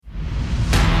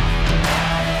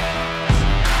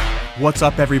What's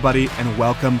up, everybody, and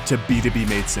welcome to B2B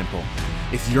Made Simple.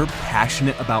 If you're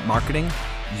passionate about marketing,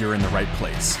 you're in the right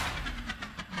place.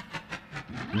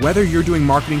 Whether you're doing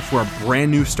marketing for a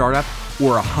brand new startup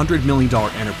or a $100 million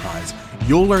enterprise,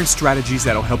 you'll learn strategies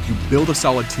that'll help you build a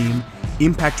solid team,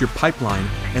 impact your pipeline,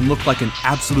 and look like an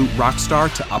absolute rock star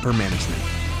to upper management.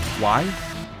 Why?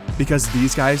 Because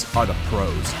these guys are the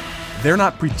pros. They're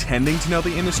not pretending to know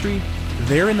the industry,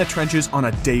 they're in the trenches on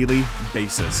a daily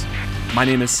basis. My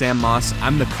name is Sam Moss.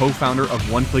 I'm the co-founder of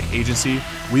One Click Agency.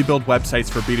 We build websites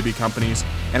for B2B companies,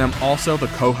 and I'm also the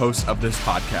co-host of this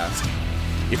podcast.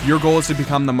 If your goal is to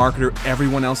become the marketer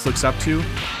everyone else looks up to,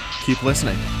 keep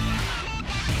listening.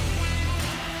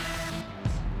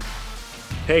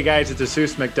 Hey guys, it's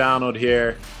Jesus McDonald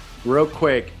here. Real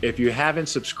quick, if you haven't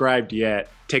subscribed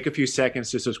yet, take a few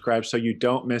seconds to subscribe so you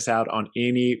don't miss out on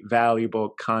any valuable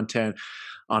content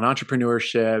on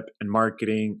entrepreneurship and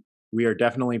marketing. We are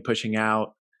definitely pushing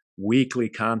out weekly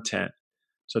content.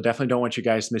 So definitely don't want you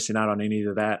guys missing out on any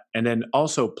of that. And then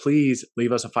also, please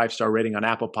leave us a 5-star rating on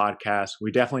Apple Podcasts.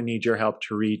 We definitely need your help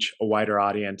to reach a wider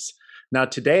audience. Now,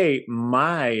 today,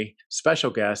 my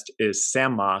special guest is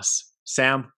Sam Moss.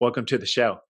 Sam, welcome to the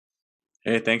show.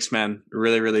 Hey, thanks, man.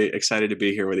 Really excited to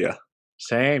be here with you.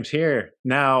 Same's here.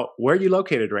 Now, where are you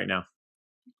located right now?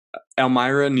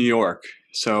 Elmira, New York.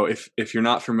 So if you're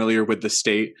not familiar with the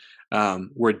state,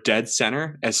 we're dead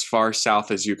center as far south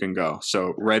as you can go.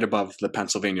 So right above the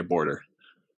Pennsylvania border.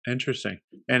 Interesting.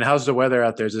 And how's the weather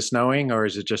out there? Is it snowing or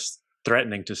is it just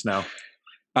threatening to snow?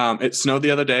 It snowed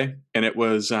the other day and it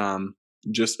was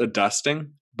just a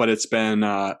dusting, but it's been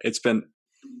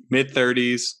mid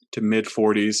 30s to mid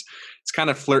 40s. It's kind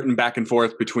of flirting back and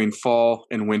forth between fall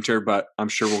and winter, but I'm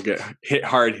sure we'll get hit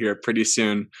hard here pretty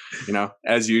soon,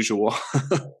 as usual.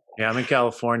 Yeah, I'm in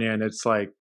California and it's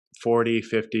like 40,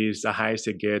 50s. The highest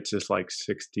it gets is like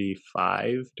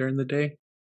 65 during the day.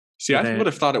 See, I would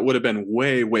have thought it would have been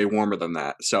way warmer than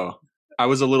that. So I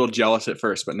was a little jealous at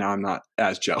first, but now I'm not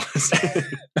as jealous.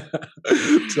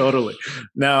 Totally.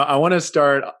 Now, I want to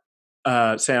start,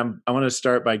 Sam,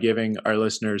 by giving our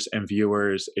listeners and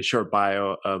viewers a short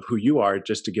bio of who you are,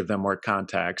 just to give them more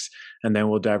context. And then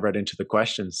we'll dive right into the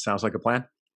questions. Sounds like a plan?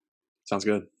 Sounds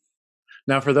good.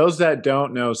 Now, for those that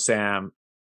don't know Sam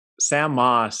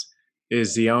Moss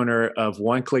is the owner of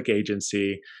One Click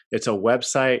Agency. It's a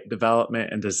website development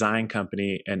and design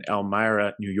company in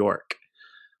Elmira, New York.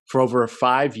 For over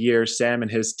 5 years, Sam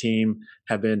and his team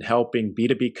have been helping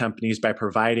B2B companies by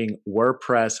providing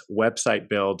WordPress website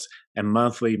builds and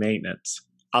monthly maintenance.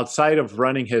 Outside of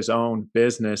running his own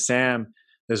business, Sam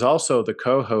is also the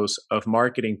co-host of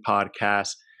marketing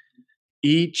podcasts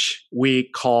each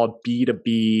week called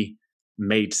B2B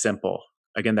Made Simple.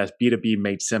 Again, that's B2B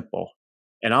Made Simple.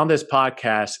 And on this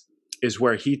podcast is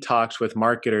where he talks with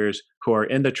marketers who are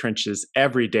in the trenches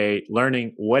every day,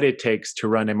 learning what it takes to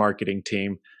run a marketing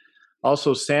team.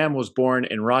 Also, Sam was born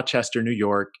in Rochester, New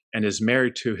York, and is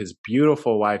married to his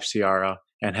beautiful wife, Ciara,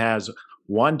 and has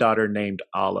one daughter named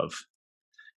Olive.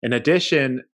 In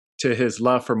addition to his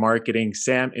love for marketing,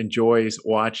 Sam enjoys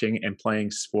watching and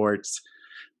playing sports,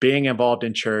 being involved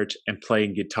in church, and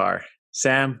playing guitar.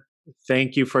 Sam,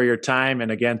 thank you for your time.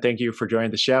 And again, thank you for joining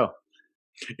the show.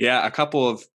 Yeah, a couple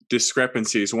of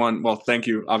discrepancies. One, well, thank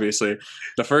you, obviously.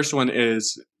 The first one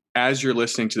is, as you're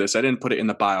listening to this, I didn't put it in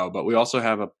the bio, but we also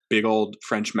have a big old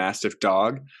French Mastiff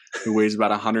dog who weighs about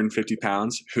 150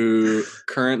 pounds, who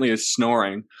currently is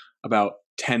snoring about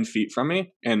 10 feet from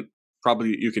me. And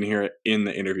probably you can hear it in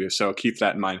the interview. So keep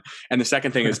that in mind. And the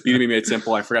second thing is B2B Made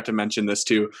Simple. I forgot to mention this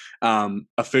too.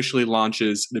 Officially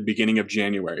launches the beginning of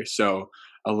January. So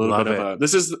a little bit of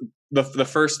this is the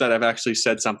first that I've actually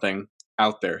said something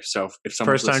out there. So if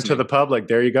someone's first time to the public,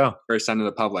 there you go. First time to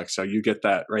the public. So you get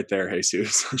that right there,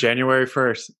 Jesus. January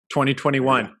 1st,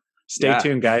 2021. Yeah. Stay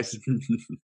tuned, guys.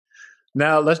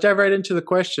 Now let's dive right into the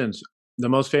questions. The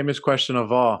most famous question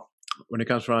of all when it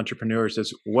comes to entrepreneurs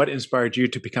is, what inspired you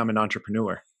to become an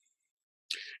entrepreneur?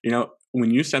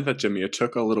 When you sent that to me, it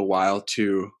took a little while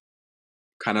to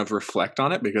kind of reflect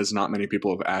on it because not many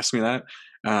people have asked me that.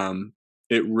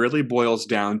 It really boils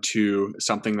down to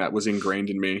something that was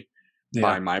ingrained in me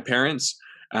by my parents.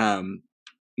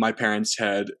 My parents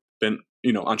had been,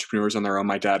 entrepreneurs on their own.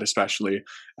 My dad, especially,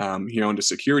 he owned a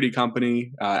security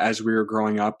company as we were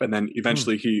growing up. And then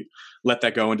eventually he let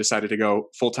that go and decided to go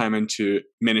full-time into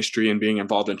ministry and being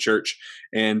involved in church.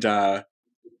 And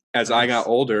as I got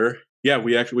older,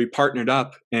 we partnered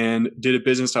up and did a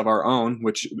business of our own,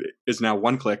 which is now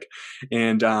One Click.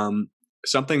 And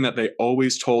something that they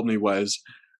always told me was,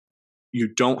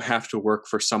 you don't have to work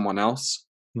for someone else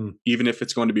even if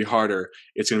it's going to be harder,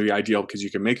 it's going to be ideal because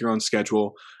you can make your own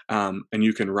schedule, and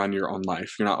you can run your own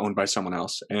life. You're not owned by someone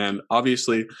else. And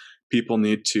obviously, people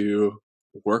need to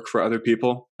work for other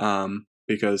people,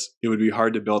 because it would be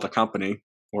hard to build a company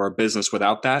or a business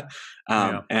without that.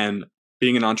 And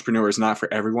being an entrepreneur is not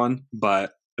for everyone,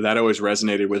 but that always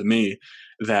resonated with me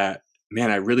that,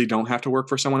 man, I really don't have to work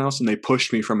for someone else. And they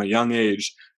pushed me from a young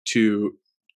age to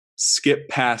skip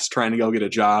past trying to go get a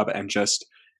job and just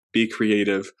be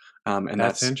creative. And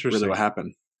that's really what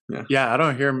happened. Yeah. I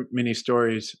don't hear many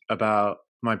stories about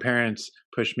my parents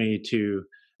push me to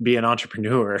be an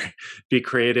entrepreneur, be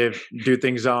creative, do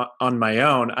things on my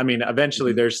own. I mean,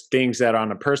 eventually there's things that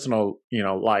on a personal,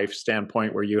 life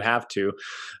standpoint where you have to,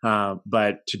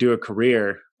 but to do a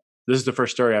career, this is the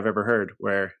first story I've ever heard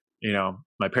where,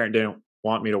 my parent didn't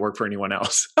want me to work for anyone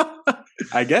else.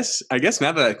 I guess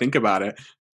now that I think about it,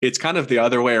 it's kind of the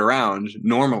other way around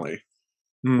normally,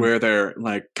 where they're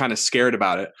like kind of scared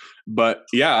about it. But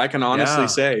yeah, I can honestly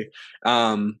say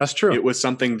that's true. It was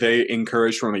something they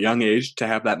encouraged from a young age to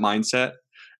have that mindset.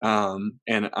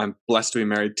 And I'm blessed to be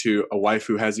married to a wife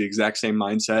who has the exact same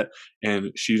mindset,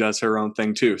 and she does her own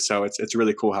thing too. So it's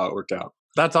really cool how it worked out.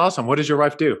 That's awesome. What does your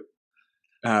wife do?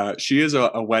 She is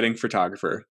a wedding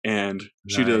photographer, and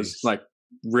she does like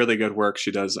really good work.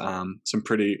 She does some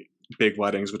pretty big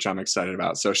weddings, which I'm excited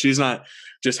about. So she's not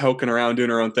just hoking around doing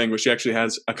her own thing, but she actually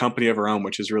has a company of her own,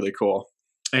 which is really cool.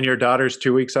 And your daughter's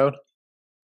 2 weeks old?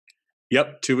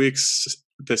 Yep, 2 weeks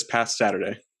this past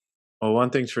Saturday. Well, one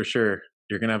thing's for sure,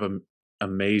 you're going to have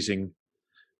amazing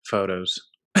photos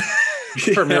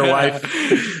from your wife.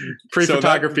 Free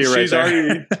photography right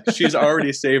there. She's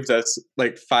already saved us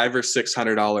like $500 or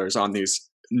 $600 on these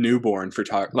newborn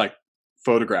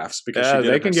photographs, because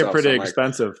they can get pretty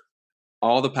expensive.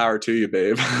 All the power to you,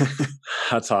 babe.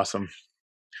 That's awesome.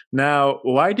 Now,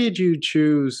 why did you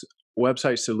choose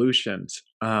Website Solutions?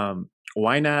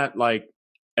 Why not like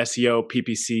SEO,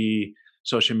 PPC,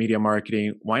 social media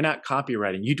marketing? Why not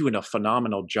copywriting? You're doing a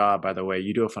phenomenal job, by the way.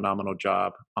 You do a phenomenal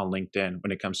job on LinkedIn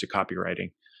when it comes to copywriting.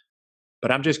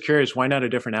 But I'm just curious, why not a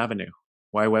different avenue?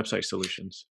 Why Website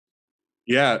Solutions?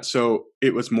 Yeah, so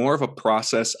it was more of a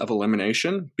process of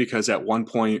elimination, because at one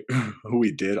point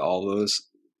we did all those.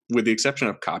 With the exception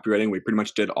of copywriting, we pretty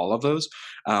much did all of those.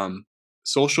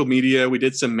 Social media, we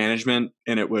did some management,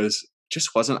 and it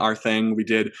just wasn't our thing. We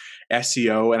did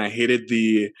SEO, and I hated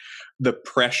the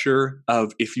pressure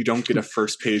of, if you don't get a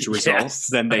first page result,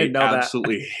 then they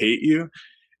absolutely hate you.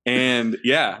 And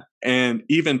and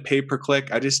even pay per click,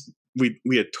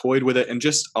 we had toyed with it, and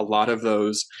just a lot of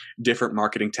those different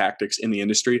marketing tactics in the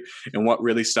industry. And what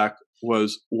really stuck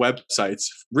was websites,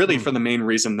 really for the main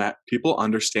reason that people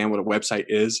understand what a website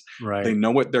is. Right. They know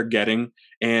what they're getting,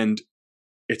 and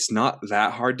it's not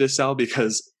that hard to sell,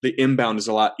 because the inbound is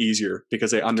a lot easier, because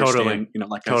they understand,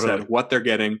 I said, what they're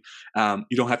getting.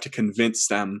 You don't have to convince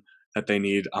them that they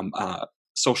need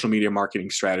social media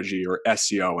marketing strategy or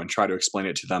SEO and try to explain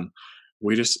it to them.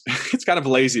 It's kind of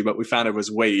lazy, but we found it was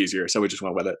way easier, so we just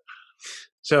went with it.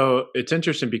 So it's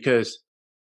interesting, because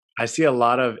I see a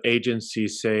lot of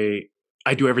agencies say,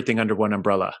 I do everything under one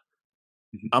umbrella.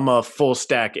 I'm a full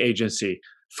stack agency,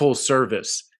 full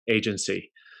service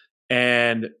agency.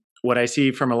 And what I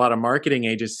see from a lot of marketing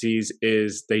agencies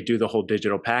is they do the whole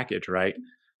digital package, right?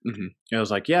 And I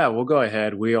was like, yeah, we'll go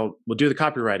ahead. We'll do the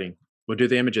copywriting. We'll do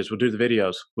the images. We'll do the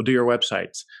videos. We'll do your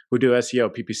websites. We'll do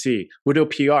SEO, PPC. We'll do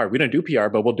PR. We don't do PR,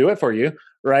 but we'll do it for you,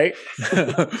 right?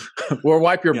 We'll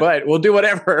wipe your butt. We'll do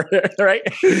whatever, right?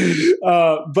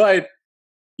 But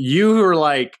you were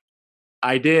like,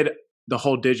 I did the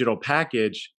whole digital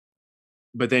package,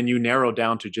 but then you narrowed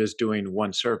down to just doing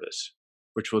one service,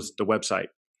 which was the website.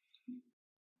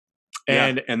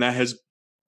 And that has...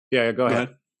 Yeah, go ahead.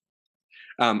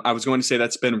 I was going to say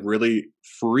that's been really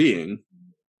freeing,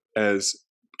 as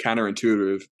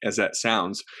counterintuitive as that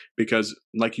sounds, because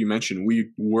like you mentioned, we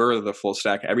were the full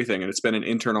stack everything. And it's been an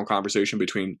internal conversation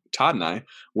between Todd and I,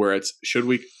 where it's, should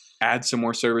we add some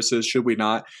more services? Should we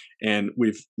not? And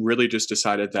we've really just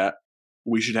decided that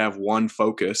we should have one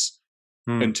focus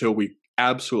until we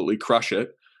absolutely crush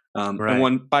it.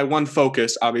 And by one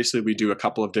focus, obviously we do a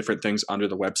couple of different things under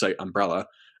the website umbrella,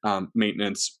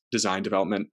 maintenance, design,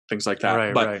 development, things like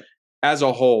that. But as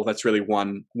a whole, that's really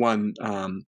one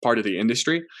part of the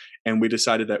industry. And we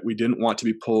decided that we didn't want to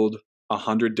be pulled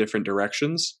 100 different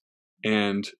directions.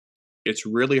 And it's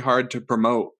really hard to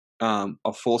promote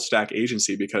a full stack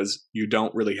agency, because you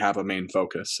don't really have a main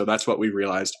focus. So that's what we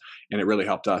realized, and it really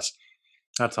helped us.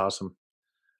 That's awesome.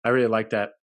 I really like that.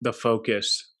 The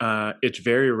focus. It's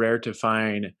very rare to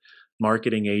find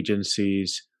marketing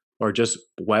agencies or just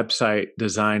website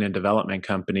design and development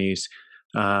companies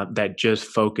that just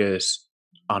focus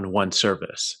on one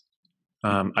service.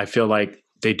 I feel like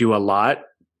they do a lot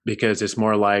because it's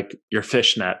more like your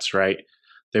fish nets, right?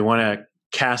 They want to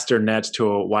cast their nets to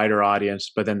a wider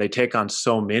audience, but then they take on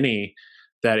so many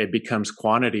that it becomes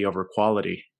quantity over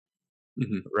quality,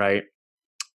 right?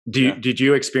 Did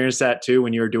you experience that too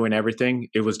when you were doing everything?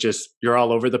 It was just you're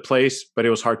all over the place, but it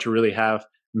was hard to really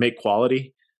make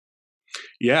quality.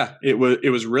 Yeah, it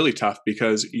was really tough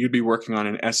because you'd be working on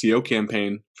an SEO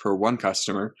campaign for one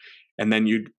customer, and then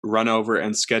you'd run over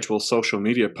and schedule social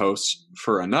media posts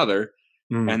for another,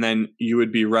 and then you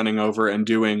would be running over and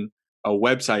doing a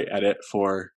website edit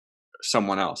for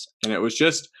someone else. And it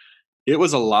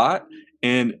was a lot,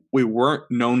 and we weren't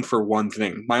known for one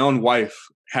thing. My own wife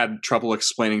had trouble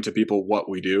explaining to people what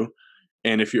we do,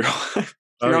 and if your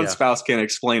own spouse can't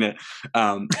explain it,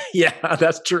 yeah,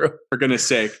 that's true. For goodness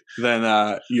sake,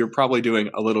 then you're probably doing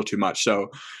a little too much. So,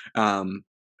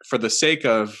 for the sake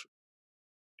of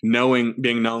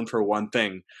being known for one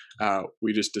thing,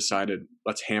 we just decided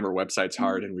let's hammer websites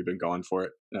hard, and we've been going for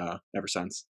it ever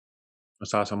since.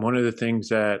 That's awesome. One of the things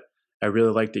that I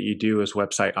really like that you do is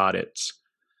website audits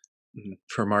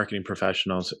for marketing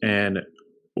professionals. And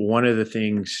one of the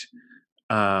things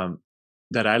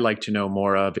that I like to know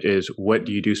more of is what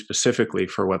do you do specifically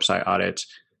for website audits?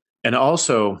 And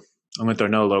also, I'm going to throw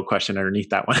another little question underneath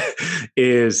that one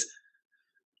is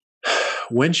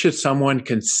when should someone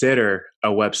consider a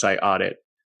website audit?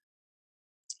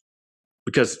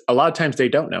 Because a lot of times they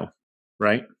don't know,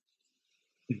 right?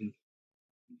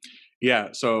 Yeah.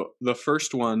 So the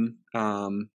first one,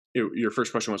 your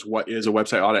first question was, what is a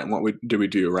website audit and what do we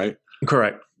do, right?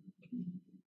 Correct.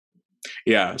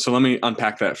 Yeah. So let me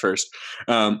unpack that first.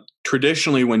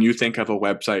 Traditionally, when you think of a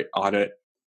website audit,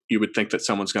 you would think that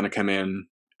someone's going to come in,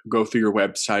 go through your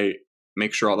website,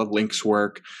 make sure all the links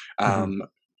work,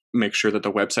 make sure that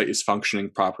the website is functioning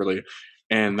properly.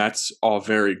 And that's all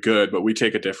very good, but we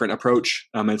take a different approach.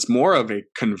 It's more of a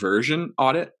conversion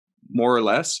audit, more or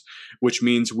less, which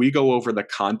means we go over the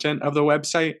content of the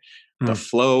website, the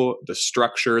flow, the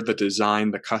structure, the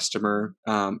design, the customer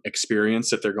experience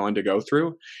that they're going to go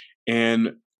through,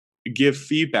 and give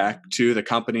feedback to the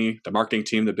company, the marketing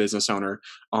team, the business owner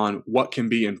on what can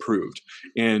be improved.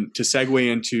 And to segue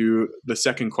into the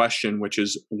second question, which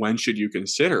is when should you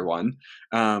consider one?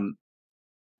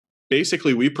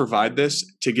 Basically, we provide this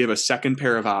to give a second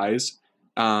pair of eyes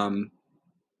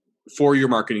for your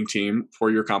marketing team,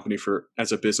 for your company,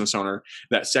 as a business owner,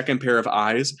 that second pair of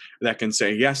eyes that can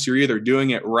say, yes, you're either doing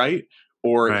it right,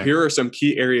 or here are some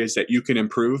key areas that you can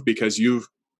improve because you've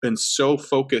been so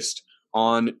focused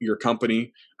on your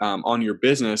company, on your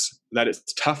business, that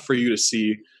it's tough for you to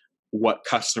see what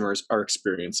customers are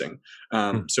experiencing.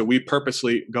 So we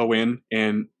purposely go in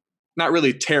and not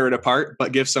really tear it apart,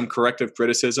 but give some corrective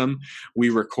criticism. We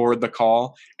record the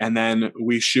call and then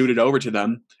we shoot it over to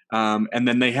them. And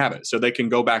then they have it. So they can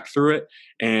go back through it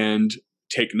and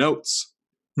take notes,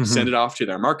 send it off to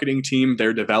their marketing team,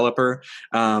 their developer.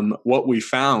 What we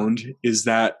found is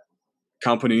that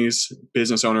companies,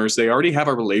 business owners, they already have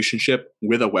a relationship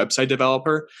with a website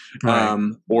developer,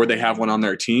 or they have one on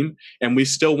their team. And we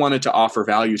still wanted to offer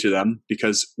value to them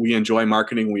because we enjoy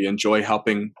marketing. We enjoy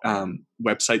helping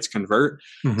websites convert.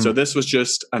 So this was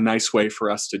just a nice way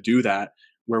for us to do that,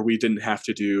 where we didn't have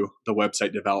to do the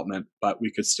website development, but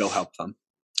we could still help them.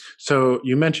 So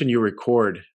you mentioned you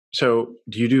record. So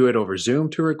do you do it over Zoom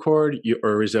to record,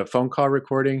 or is it a phone call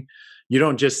recording? You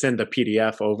don't just send the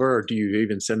PDF over, or do you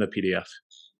even send the PDF?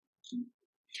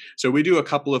 So we do a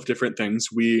couple of different things.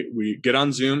 We get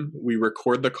on Zoom, we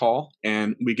record the call,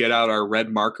 and we get out our red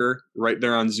marker right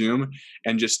there on Zoom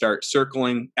and just start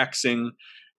circling, Xing,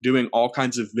 doing all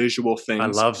kinds of visual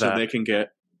things. I love that. So they can get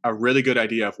a really good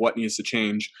idea of what needs to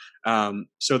change,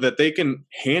 so that they can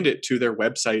hand it to their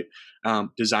website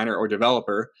designer or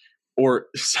developer, or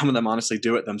some of them honestly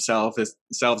do it themselves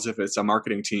if it's a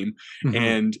marketing team,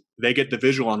 and they get the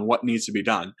visual on what needs to be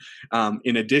done.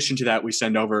 In addition to that, we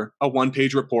send over a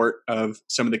one-page report of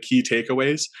some of the key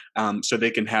takeaways, so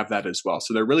they can have that as well.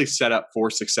 So they're really set up for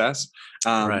success.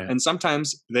 And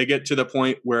sometimes they get to the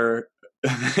point where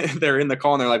they're in the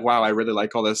call and they're like, wow, I really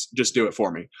like all this. Just do it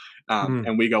for me.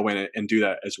 And we go in and do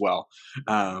that as well.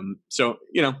 So,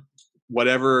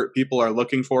 whatever people are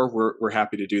looking for, we're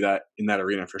happy to do that in that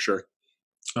arena for sure.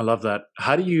 I love that.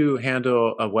 How do you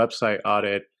handle a website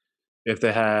audit if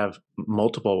they have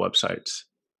multiple websites?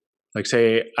 Like,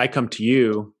 say I come to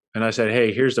you and I said,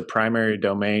 hey, here's the primary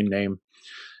domain name,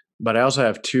 but I also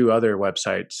have two other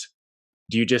websites.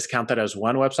 Do you just count that as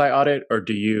one website audit, or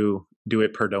do you do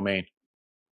it per domain?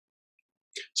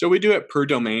 So we do it per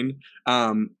domain,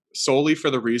 solely for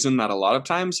the reason that a lot of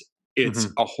times it's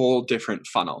a whole different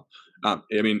funnel. I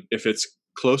mean, if it's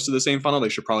close to the same funnel, they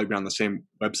should probably be on the same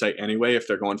website anyway if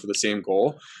they're going for the same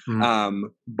goal.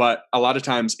 But a lot of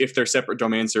times, if they're separate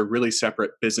domains, they're really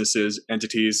separate businesses,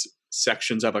 entities,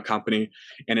 sections of a company,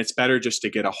 and it's better just to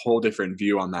get a whole different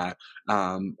view on that,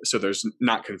 so there's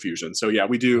not confusion. So yeah,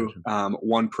 we do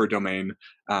one per domain,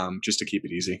 just to keep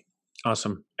it easy.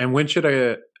 Awesome. And when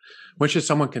should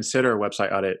someone consider a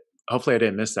website audit? Hopefully I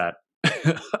didn't miss that.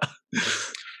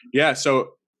 Yeah,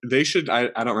 so they should, I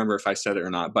don't remember if I said it or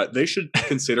not, but they should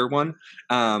consider one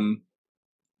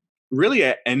really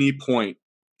at any point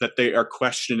that they are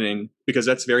questioning, because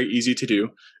that's very easy to do.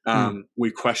 We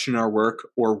question our work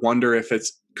or wonder if it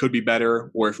could be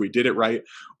better, or if we did it right,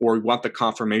 or we want the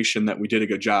confirmation that we did a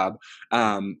good job.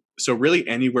 So really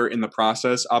anywhere in the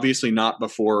process, obviously not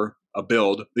before a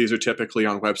build. These are typically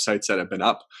on websites that have been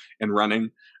up and running,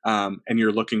 and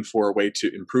you're looking for a way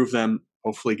to improve them,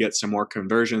 hopefully get some more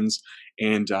conversions,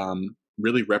 and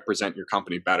really represent your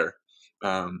company better.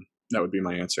 That would be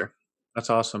my answer. That's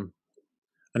awesome.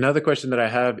 Another question that I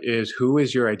have is, who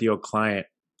is your ideal client?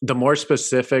 The more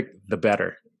specific, the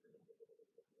better.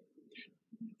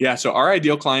 Yeah, so our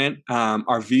ideal client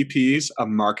are VPs of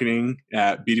marketing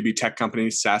at B2B tech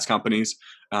companies, SaaS companies,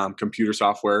 computer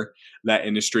software, that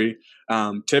industry.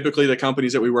 Typically, the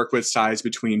companies that we work with size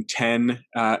between 10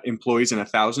 employees and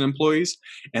 1,000 employees,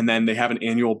 and then they have an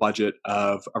annual budget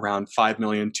of around $5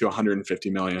 million to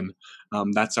 $150 million.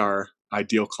 That's our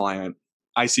ideal client,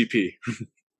 ICP.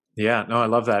 Yeah, no, I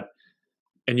love that.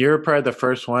 And you're probably the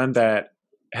first one that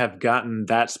have gotten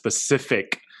that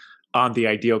specific on the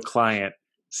ideal client.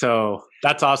 So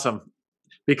that's awesome,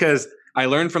 because I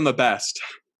learned from the best.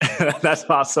 That's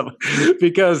awesome,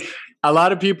 because a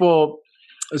lot of people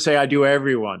say I do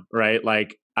everyone, right?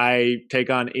 Like I take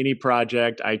on any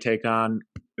project, I take on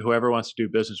whoever wants to do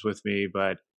business with me,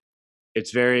 but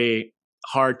it's very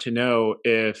hard to know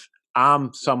if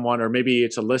I'm someone, or maybe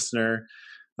it's a listener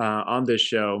on this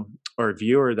show or a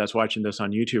viewer that's watching this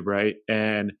on YouTube, right?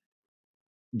 And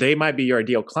they might be your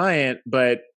ideal client,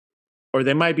 or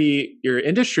they might be your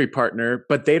industry partner,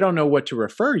 but they don't know what to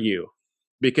refer you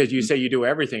because you say you do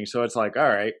everything. So it's like, all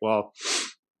right, well,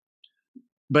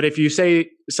 but if you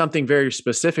say something very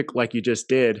specific, like you just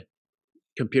did,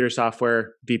 computer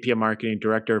software, VP of marketing,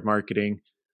 director of marketing,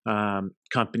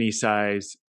 company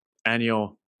size,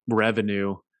 annual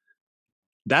revenue,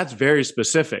 that's very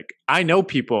specific. I know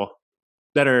people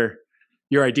that are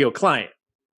your ideal client,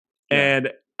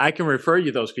 and I can refer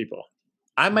you those people.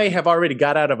 I may have already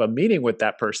got out of a meeting with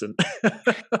that person.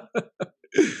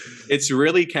 It's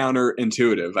really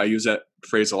counterintuitive. I use that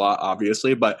phrase a lot,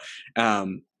 obviously, but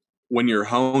when you're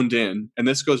honed in, and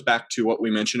this goes back to what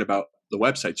we mentioned about the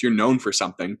websites, you're known for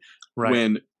something. Right.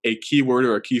 When a keyword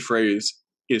or a key phrase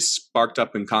is sparked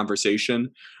up in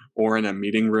conversation or in a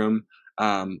meeting room,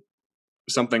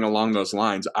 something along those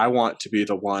lines, I want to be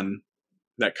the one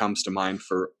that comes to mind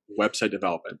for website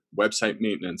development, website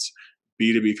maintenance,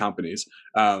 B2B companies.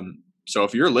 So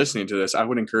if you're listening to this, I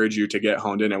would encourage you to get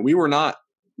honed in. And we were not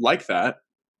like that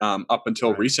up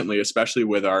until recently, especially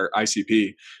with our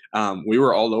ICP. We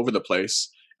were all over the place.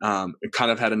 It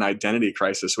kind of had an identity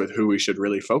crisis with who we should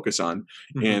really focus on.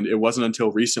 And it wasn't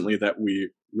until recently that we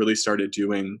really started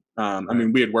doing, I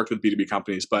mean, we had worked with B2B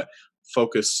companies, but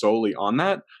focused solely on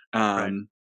that. And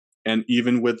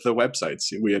even with the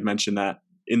websites, we had mentioned that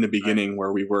in the beginning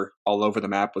where we were all over the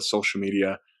map with social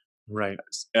media,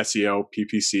 SEO,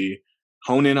 PPC,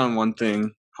 hone in on one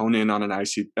thing, hone in on an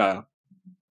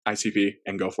ICP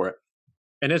and go for it.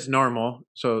 And it's normal.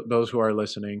 So those who are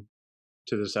listening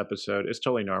to this episode, it's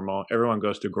totally normal. Everyone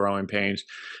goes through growing pains,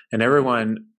 and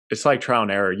everyone, it's like trial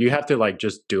and error. You have to like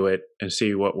just do it and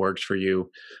see what works for you.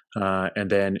 And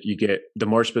then you get, the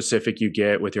more specific you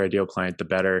get with your ideal client, the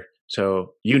better.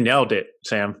 So you nailed it,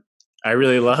 Sam. I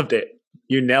really loved it.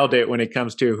 You nailed it when it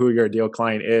comes to who your ideal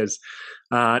client is.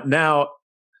 Now,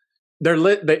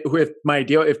 with my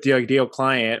ideal, if the ideal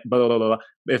client,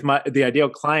 if the ideal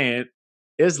client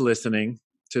is listening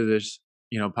to this,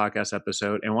 podcast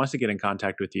episode and wants to get in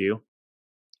contact with you,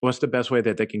 what's the best way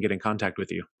that they can get in contact with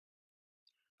you?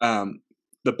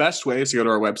 The best way is to go to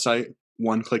our website,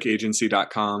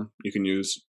 oneclickagency.com. You can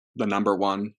use the number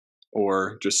 1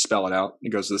 or just spell it out.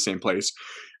 It goes to the same place.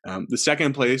 The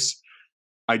second place,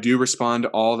 I do respond to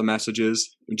all the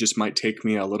messages. It just might take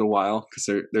me a little while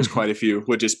because there's quite a few.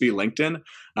 Would just be LinkedIn.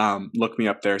 Look me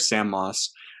up there, Sam Moss.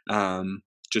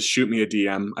 Just shoot me a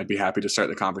DM. I'd be happy to start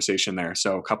the conversation there.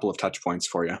 So a couple of touch points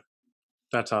for you.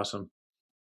 That's awesome.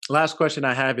 Last question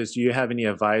I have is, do you have any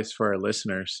advice for our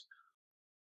listeners?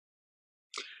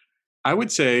 I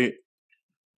would say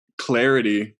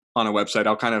clarity on a website.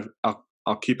 I'll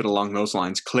I'll keep it along those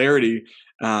lines. Clarity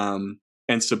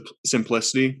and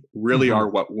simplicity really are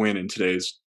what win in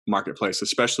today's marketplace,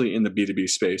 especially in the B2B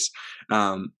space.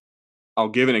 I'll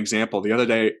give an example. The other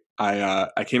day,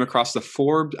 I came across the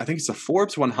Forbes, I think it's the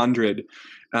Forbes 100,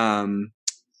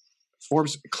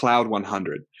 Forbes Cloud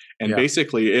 100. And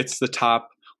basically it's the top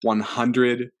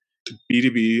 100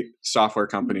 B2B software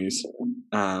companies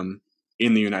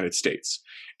in the United States.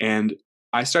 And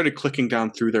I started clicking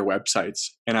down through their websites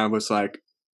and I was like,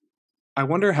 I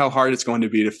wonder how hard it's going to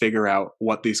be to figure out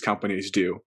what these companies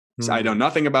do. So I know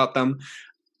nothing about them.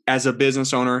 As a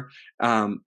business owner,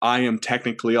 I am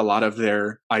technically a lot of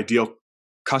their ideal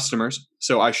customers.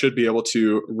 So I should be able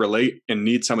to relate and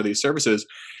need some of these services.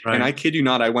 Right. And I kid you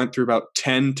not, I went through about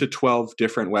 10 to 12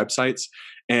 different websites,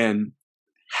 and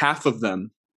half of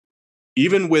them,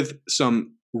 even with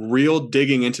some real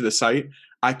digging into the site,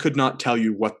 I could not tell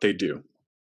you what they do.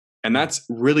 And that's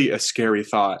really a scary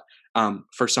thought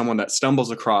for someone that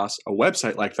stumbles across a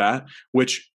website like that,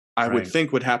 which I would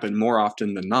think would happen more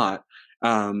often than not.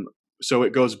 So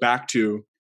it goes back to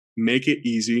make it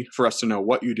easy for us to know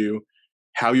what you do,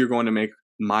 how you're going to make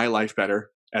my life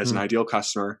better as an ideal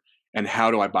customer, and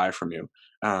how do I buy from you.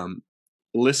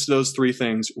 List those three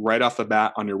things right off the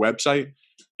bat on your website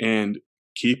and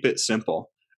keep it simple.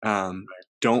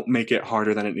 Don't make it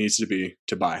harder than it needs to be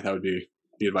to buy. That would be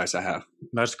the advice I have.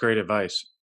 That's great advice,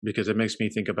 because it makes me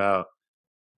think about,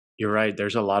 you're right,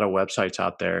 there's a lot of websites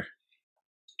out there,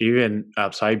 even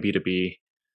outside B2B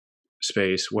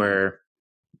space, where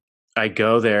I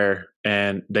go there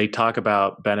and they talk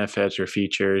about benefits or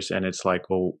features, and it's like,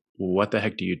 well, what the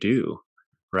heck do you do?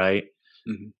 Right.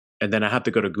 And then I have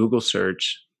to go to Google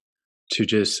search to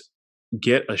just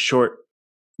get a short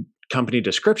company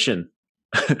description.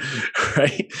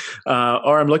 Right.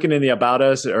 Or I'm looking in the About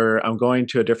Us, or I'm going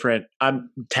to a different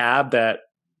tab that,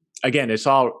 again, it's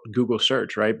all Google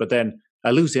search. Right. But then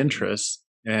I lose interest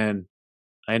and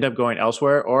I end up going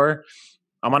elsewhere, or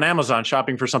I'm on Amazon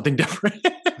shopping for something different.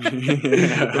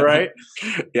 Right.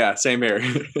 Yeah. Same here.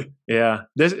 Yeah.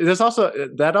 This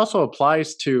also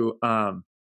applies to,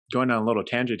 going on a little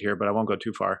tangent here, but I won't go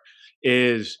too far,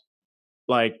 is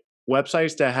like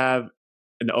websites that have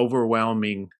an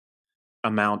overwhelming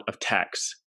amount of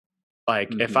text. Like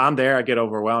if I'm there, I get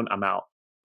overwhelmed, I'm out.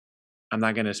 I'm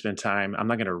not going to spend time. I'm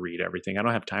not going to read everything. I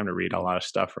don't have time to read a lot of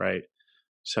stuff. Right.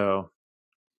 So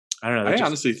I don't know.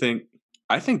 Honestly think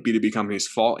B2B companies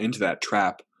fall into that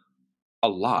trap a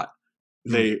lot.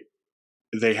 They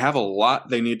have a lot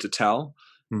they need to tell,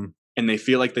 and they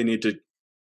feel like they need to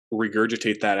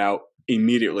regurgitate that out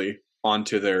immediately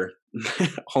onto their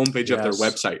homepage of their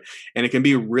website, and it can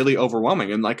be really overwhelming.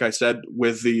 And like I said,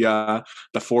 with the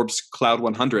Forbes Cloud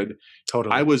 100,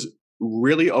 I was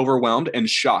really overwhelmed and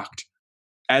shocked.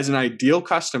 As an ideal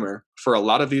customer for a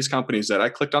lot of these companies that I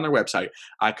clicked on their website,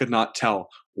 I could not tell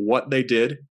what they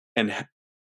did, and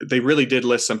they really did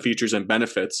list some features and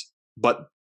benefits, but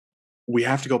we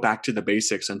have to go back to the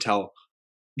basics and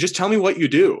just tell me what you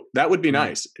do. That would be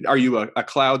nice. Are you a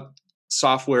cloud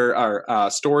software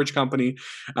or storage company?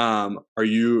 Did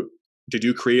you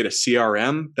create a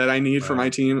CRM that I need for my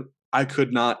team? I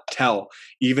could not tell,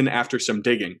 even after some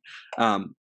digging,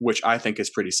 which I think is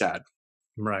pretty sad.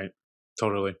 Right.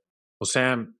 Totally. Well,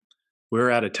 Sam,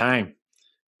 we're out of time,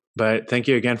 but thank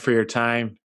you again for your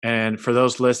time. And for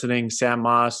those listening, Sam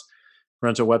Moss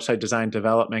runs a website design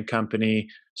development company.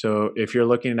 So if you're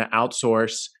looking to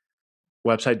outsource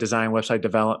website design, website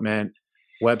development,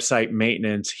 website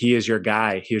maintenance, he is your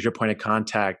guy. He is your point of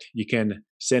contact. You can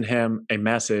send him a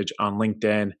message on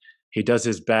LinkedIn. He does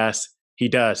his best. He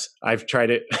does. I've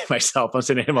tried it myself. I'm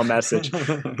sending him a message.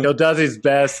 He does his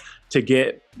best to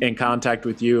get in contact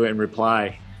with you and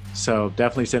reply. So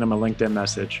definitely send him a LinkedIn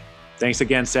message. Thanks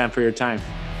again, Sam, for your time.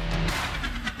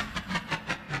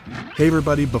 Hey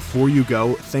everybody, before you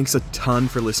go, thanks a ton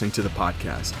for listening to the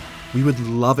podcast. We would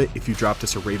love it if you dropped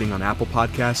us a rating on Apple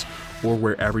Podcasts or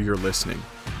wherever you're listening.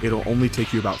 It'll only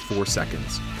take you about 4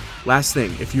 seconds. Last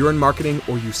thing, if you're in marketing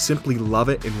or you simply love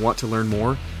it and want to learn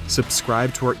more,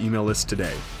 subscribe to our email list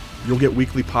today. You'll get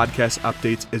weekly podcast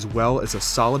updates as well as a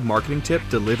solid marketing tip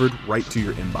delivered right to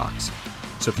your inbox.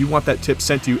 So if you want that tip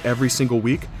sent to you every single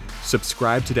week,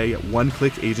 subscribe today at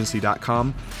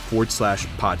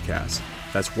oneclickagency.com/podcast.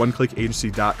 That's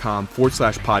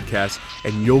oneclickagency.com/podcast,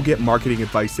 and you'll get marketing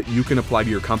advice that you can apply to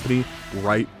your company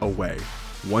right away.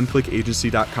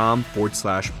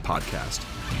 oneclickagency.com/podcast.